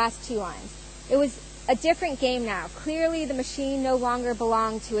 or the last 2 lines. It was a different game now. Clearly, the machine no longer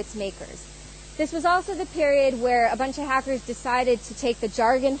belonged to its makers. This was also the period where a bunch of hackers decided to take the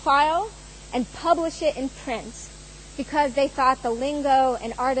jargon file and publish it in print because they thought the lingo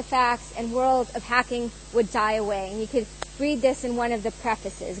and artifacts and world of hacking would die away. And you could read this in one of the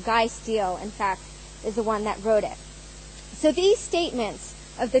prefaces. Guy Steele, in fact, is the one that wrote it. So these statements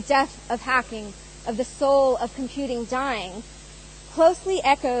of the death of hacking, of the soul of computing dying, closely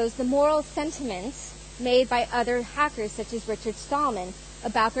echoes the moral sentiments made by other hackers such as Richard Stallman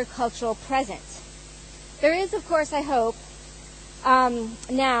about their cultural present. There is, of course, I hope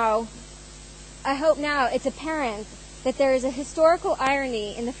now it's apparent that there is a historical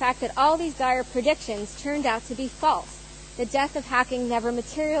irony in the fact that all these dire predictions turned out to be false. The death of hacking never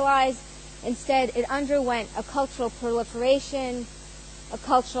materialized. Instead, it underwent a cultural proliferation, a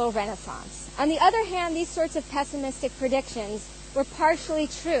cultural renaissance. On the other hand, these sorts of pessimistic predictions were partially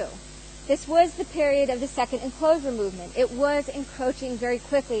true. This was the period of the second enclosure movement. It was encroaching very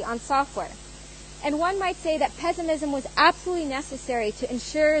quickly on software. And one might say that pessimism was absolutely necessary to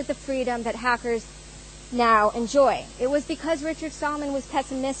ensure the freedom that hackers now enjoy. It was because Richard Stallman was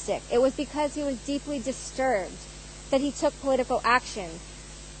pessimistic. It was because he was deeply disturbed that he took political action.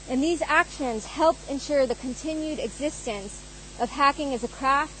 And these actions helped ensure the continued existence of hacking as a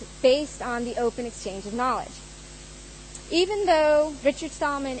craft based on the open exchange of knowledge. Even though Richard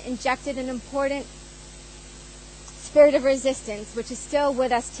Stallman injected an important spirit of resistance, which is still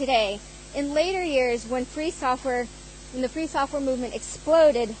with us today, in later years when the free software movement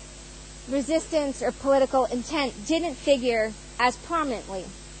exploded, resistance or political intent didn't figure as prominently.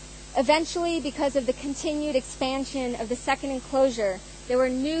 Eventually, because of the continued expansion of the second enclosure, there were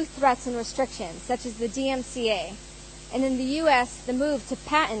new threats and restrictions, such as the DMCA, and in the U.S., the move to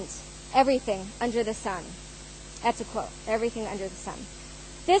patent everything under the sun. That's a quote, everything under the sun.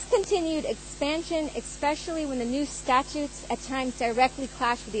 This continued expansion, especially when the new statutes at times directly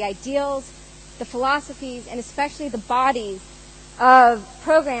clashed with the ideals, the philosophies, and especially the bodies of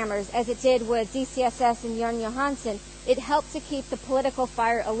programmers, as it did with DCSS and Jørn Johansen, it helped to keep the political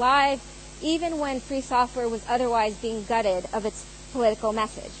fire alive, even when free software was otherwise being gutted of its political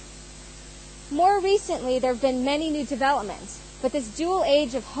message. More recently, there have been many new developments, but this dual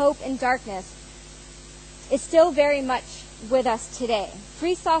age of hope and darkness is still very much with us today.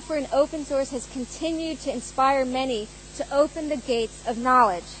 Free software and open source has continued to inspire many to open the gates of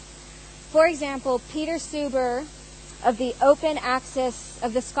knowledge. For example, Peter Suber of the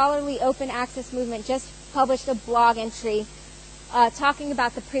scholarly open access movement just published a blog entry talking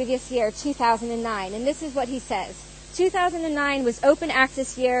about the previous year, 2009. And this is what he says. 2009 was open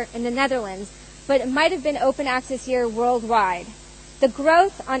access year in the Netherlands, but it might have been open access year worldwide. The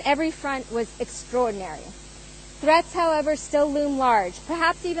growth on every front was extraordinary. Threats, however, still loom large,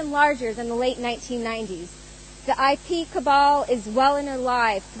 perhaps even larger than the late 1990s. The IP cabal is well and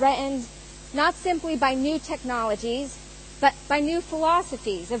alive, threatened not simply by new technologies, but by new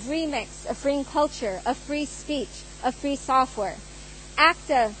philosophies of remix, of free culture, of free speech, of free software.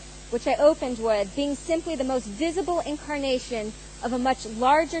 ACTA, which I opened with, being simply the most visible incarnation of a much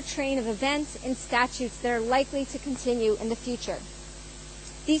larger train of events and statutes that are likely to continue in the future.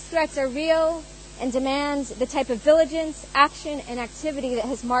 These threats are real and demand the type of vigilance, action, and activity that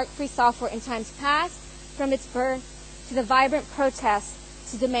has marked free software in times past, from its birth to the vibrant protests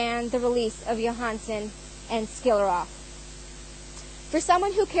to demand the release of Johansen and Skilleroff. For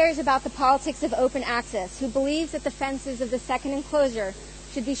someone who cares about the politics of open access, who believes that the fences of the second enclosure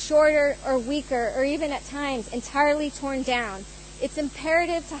should be shorter or weaker or even at times entirely torn down, it's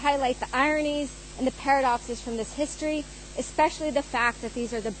imperative to highlight the ironies and the paradoxes from this history, especially the fact that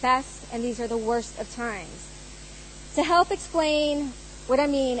these are the best and these are the worst of times. To help explain what I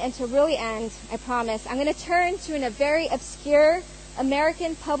mean and to really end, I promise, I'm going to turn to a very obscure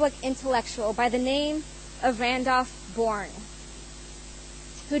American public intellectual by the name of Randolph Bourne,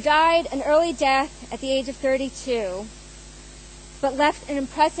 who died an early death at the age of 32, but left an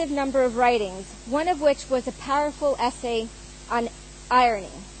impressive number of writings, one of which was a powerful essay on irony.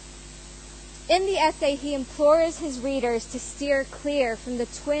 In the essay, he implores his readers to steer clear from the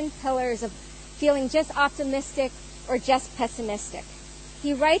twin pillars of feeling just optimistic or just pessimistic.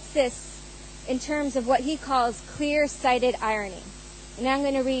 He writes this in terms of what he calls clear-sighted irony. And I'm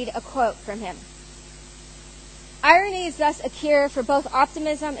going to read a quote from him. Irony is thus a cure for both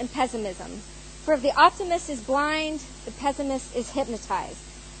optimism and pessimism. For if the optimist is blind, the pessimist is hypnotized.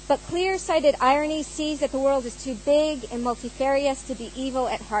 But clear-sighted irony sees that the world is too big and multifarious to be evil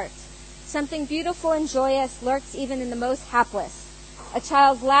at heart. Something beautiful and joyous lurks even in the most hapless. A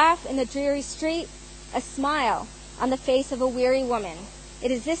child's laugh in the dreary street, a smile on the face of a weary woman. It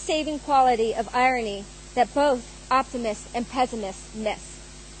is this saving quality of irony that both optimists and pessimists miss.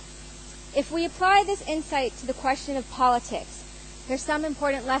 If we apply this insight to the question of politics, there's some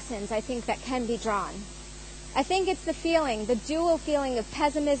important lessons I think that can be drawn. I think it's the dual feeling of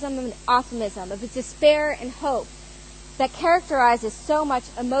pessimism and optimism, of despair and hope, that characterizes so much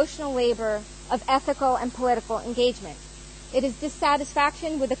emotional labor of ethical and political engagement. It is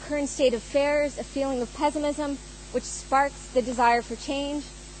dissatisfaction with the current state of affairs, a feeling of pessimism, which sparks the desire for change,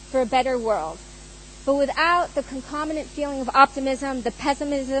 for a better world. But without the concomitant feeling of optimism, the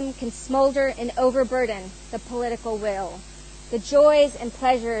pessimism can smolder and overburden the political will. the joys and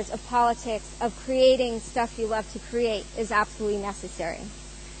pleasures of politics, of creating stuff you love to create, is absolutely necessary.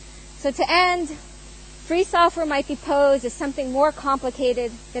 So to end, free software might be posed as something more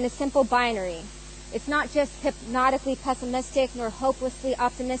complicated than a simple binary. It's not just hypnotically pessimistic nor hopelessly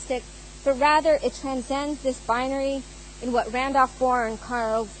optimistic, but rather it transcends this binary in what Randolph Bourne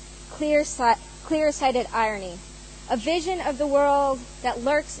calls clear-sighted irony, a vision of the world that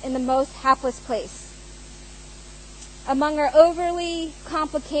lurks in the most hapless place. Among our overly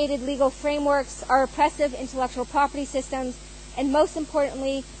complicated legal frameworks, our oppressive intellectual property systems, and most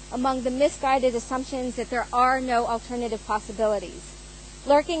importantly, among the misguided assumptions that there are no alternative possibilities.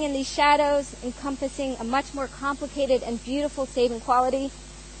 Lurking in these shadows, encompassing a much more complicated and beautiful saving quality,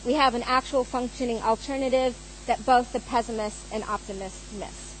 we have an actual functioning alternative that both the pessimists and optimists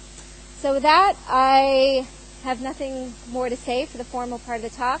miss. So with that, I have nothing more to say for the formal part of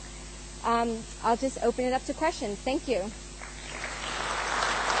the talk. I'll just open it up to questions. Thank you.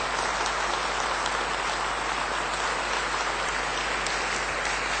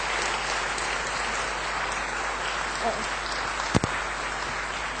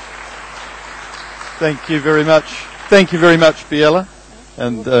 Thank you very much. Thank you very much, Biella,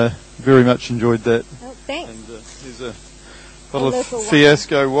 and very much enjoyed that. Oh, thanks. And here's a bottle of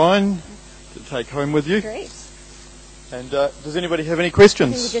Fiasco wine to take home with you. Great. And does anybody have any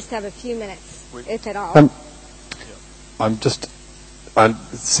questions? I think we just have a few minutes, if at all. I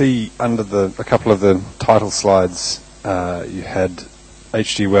see under a couple of the title slides you had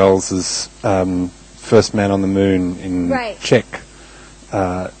H.G. Wells's First Man on the Moon in Czech.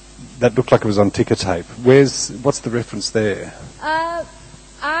 That looked like it was on ticker tape. What's the reference there?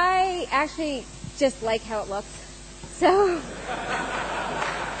 I actually just like how it looks. So,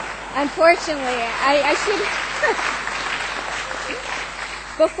 unfortunately, I should...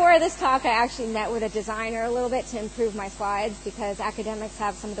 Before this talk, I actually met with a designer a little bit to improve my slides because academics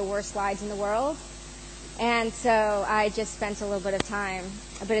have some of the worst slides in the world. And so I just spent a little bit of time.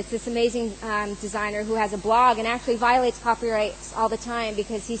 But it's this amazing designer who has a blog and actually violates copyrights all the time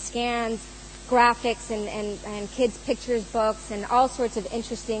because he scans graphics and kids' pictures books and all sorts of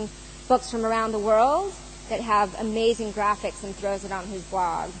interesting books from around the world that have amazing graphics and throws it on his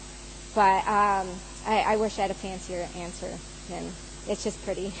blog. But I wish I had a fancier answer than it's just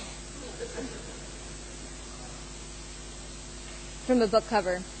pretty. From a book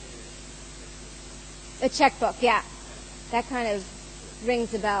cover. A checkbook, yeah. That kind of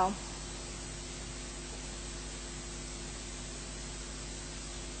rings a bell.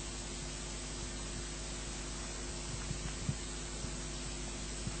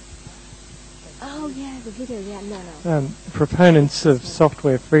 Oh, yeah, the video, yeah, no. Proponents of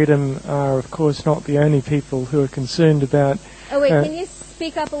software freedom are, of course, not the only people who are concerned about... Oh, wait, can you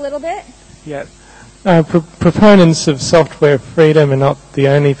speak up a little bit? Yeah. Proponents of software freedom are not the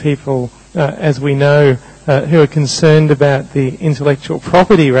only people, as we know, who are concerned about the intellectual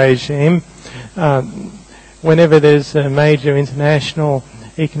property regime. Whenever there's a major international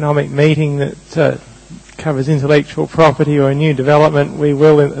economic meeting that covers intellectual property or a new development, we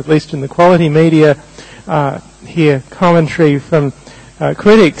will, at least in the quality media, hear commentary from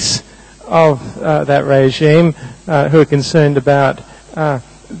critics of that regime who are concerned about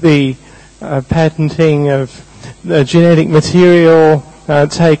the patenting of genetic material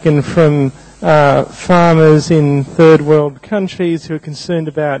taken from farmers in third world countries, who are concerned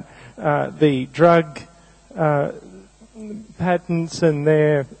about the drug patents and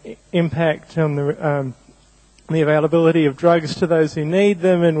their impact on the availability of drugs to those who need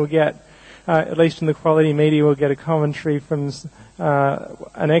them, and we'll get, at least in the quality media, we'll get a commentary from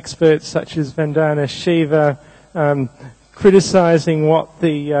an expert such as Vandana Shiva criticizing what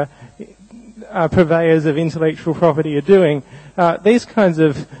the purveyors of intellectual property are doing. These kinds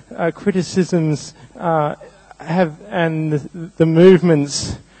of criticisms and the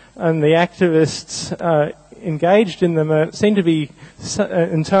movements and the activists engaged in them seem to be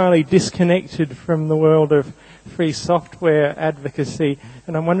entirely disconnected from the world of free software advocacy,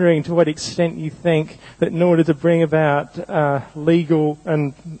 and I'm wondering to what extent you think that in order to bring about legal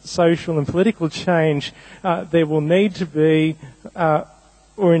and social and political change, there will need to be,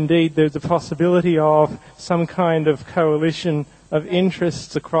 or indeed there's a possibility of, some kind of coalition of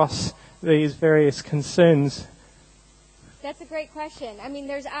interests across these various concerns. That's a great question. I mean,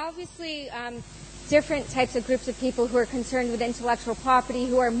 there's obviously different types of groups of people who are concerned with intellectual property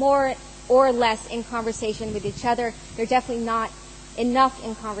who are more or less in conversation with each other. They're definitely not enough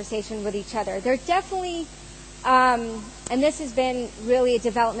in conversation with each other. They're definitely, and this has been really a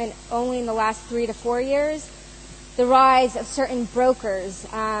development only in the last 3 to 4 years, the rise of certain brokers,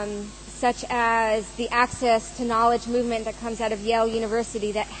 such as the Access to Knowledge movement that comes out of Yale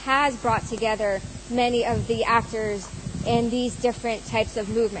University that has brought together many of the actors in these different types of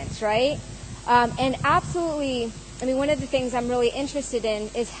movements, right? And absolutely, I mean, one of the things I'm really interested in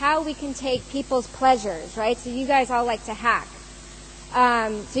is how we can take people's pleasures, right? So you guys all like to hack.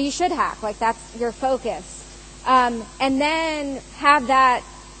 So you should hack, like that's your focus. And then have that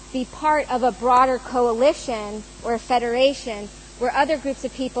be part of a broader coalition or a federation where other groups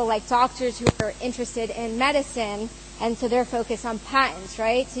of people, like doctors who are interested in medicine, and so they're focused on patents,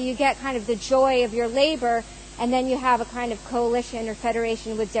 right? So you get kind of the joy of your labor, and then you have a kind of coalition or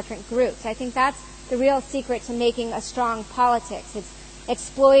federation with different groups. I think that's the real secret to making a strong politics. It's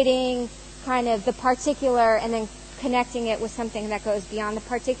exploiting kind of the particular and then connecting it with something that goes beyond the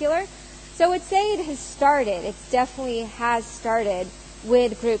particular. So I would say it has started. It definitely has started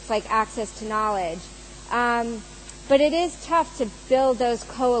with groups like Access to Knowledge. But it is tough to build those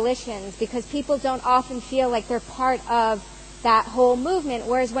coalitions because people don't often feel like they're part of that whole movement,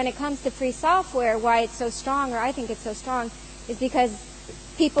 whereas when it comes to free software, why it's so strong, or I think it's so strong, is because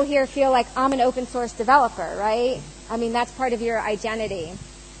people here feel like I'm an open source developer, right? I mean, that's part of your identity.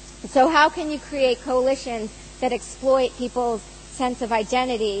 So how can you create coalitions that exploit people's sense of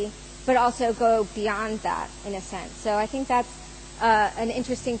identity, but also go beyond that, in a sense? So I think that's an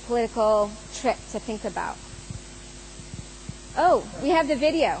interesting political trick to think about. Oh, we have the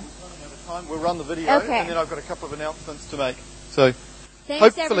video. We'll run the video, okay. And then I've got a couple of announcements to make. So thanks,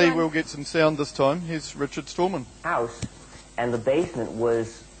 hopefully everyone. We'll get some sound this time. Here's Richard Stallman. House, and the basement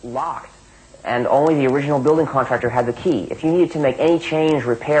was locked, and only the original building contractor had the key. If you needed to make any change,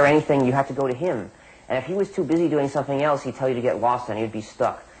 repair anything, you had to go to him. And if he was too busy doing something else, he'd tell you to get lost and you'd be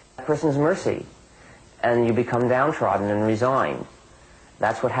stuck. That person's mercy, and you become downtrodden and resigned.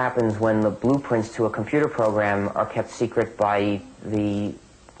 That's what happens when the blueprints to a computer program are kept secret by the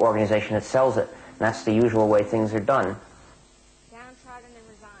organization that sells it. And that's the usual way things are done. Downtrodden and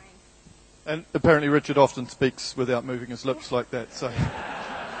resigned. And apparently Richard often speaks without moving his lips like that. So,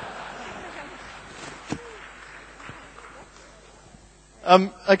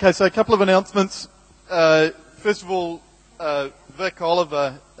 okay, so a couple of announcements. First of all, Vic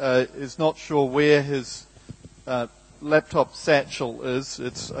Oliver is not sure where his laptop satchel is.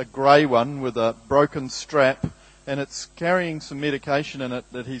 It's a grey one with a broken strap, and it's carrying some medication in it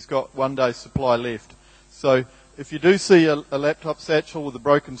that he's got one day's supply left. So if you do see a laptop satchel with a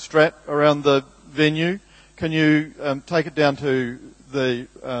broken strap around the venue, can you take it down to the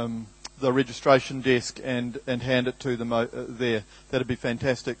registration desk and hand it to them there? That'd be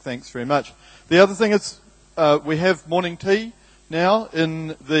fantastic. Thanks very much. The other thing is we have morning tea now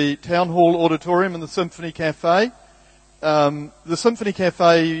in the Town Hall Auditorium in the Symphony Cafe. The Symphony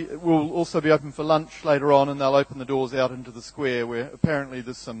Cafe will also be open for lunch later on, and they'll open the doors out into the square where apparently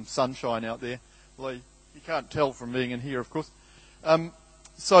there's some sunshine out there. Although you can't tell from being in here, of course.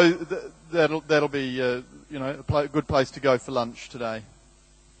 So that'll be a good place to go for lunch today.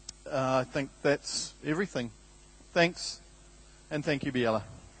 I think that's everything. Thanks, and thank you, Gabriella.